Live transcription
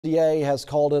DA has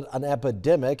called it an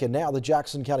epidemic, and now the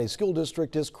Jackson County School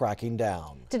District is cracking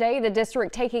down. Today, the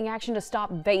district taking action to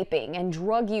stop vaping and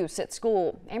drug use at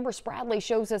school. Amber Spradley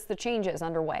shows us the changes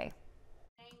underway.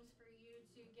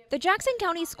 The Jackson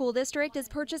County School District is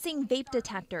purchasing vape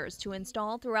detectors to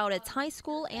install throughout its high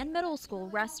school and middle school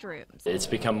restrooms. It's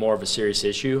become more of a serious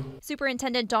issue.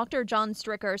 Superintendent Dr. John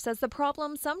Stricker says the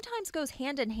problem sometimes goes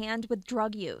hand in hand with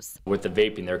drug use. With the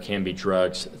vaping, there can be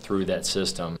drugs through that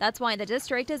system. That's why the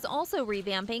district is also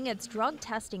revamping its drug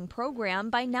testing program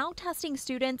by now testing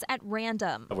students at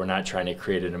random. We're not trying to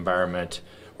create an environment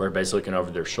where everybody's looking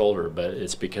over their shoulder, but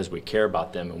it's because we care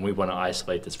about them and we want to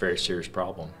isolate this very serious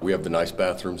problem. We have the nice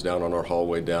bathrooms down on our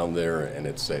hallway down there, and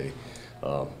it's a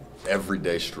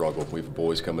everyday struggle. We have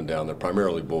boys coming down there,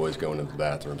 primarily boys going into the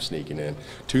bathroom, sneaking in.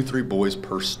 2-3 boys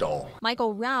per stall.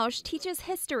 Michael Roush teaches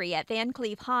history at Van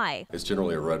Cleve High. It's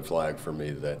generally a red flag for me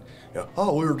that,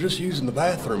 oh, we were just using the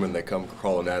bathroom, and they come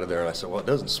crawling out of there, and I said, well, it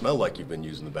doesn't smell like you've been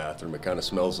using the bathroom. It kind of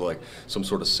smells like some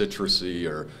sort of citrusy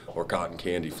or cotton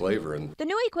candy flavor. And the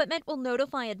new equipment will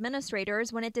notify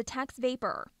administrators when it detects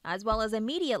vapor, as well as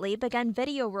immediately begin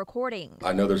video recording.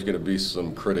 I know there's going to be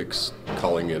some critics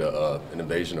calling it an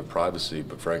invasion of privacy,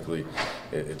 but frankly,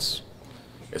 it's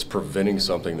preventing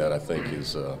something that I think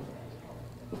is,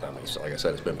 like I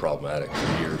said, it's been problematic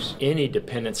for years. Any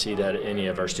dependency that any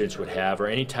of our students would have, or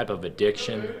any type of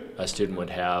addiction a student would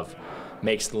have,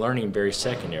 makes learning very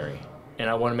secondary. And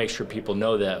I want to make sure people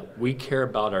know that we care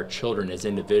about our children as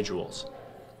individuals.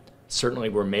 Certainly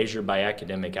we're measured by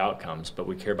academic outcomes, but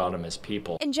we care about them as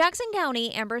people. In Jackson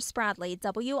County, Amber Spradley,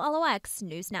 WLOX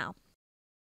News Now.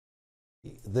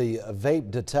 The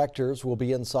vape detectors will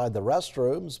be inside the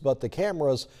restrooms, but the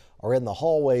cameras are in the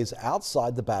hallways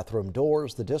outside the bathroom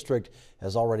doors. The district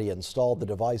has already installed the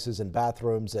devices in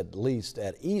bathrooms, at least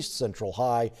at East Central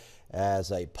High,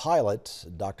 as a pilot.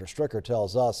 Dr. Stricker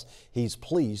tells us he's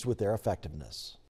pleased with their effectiveness.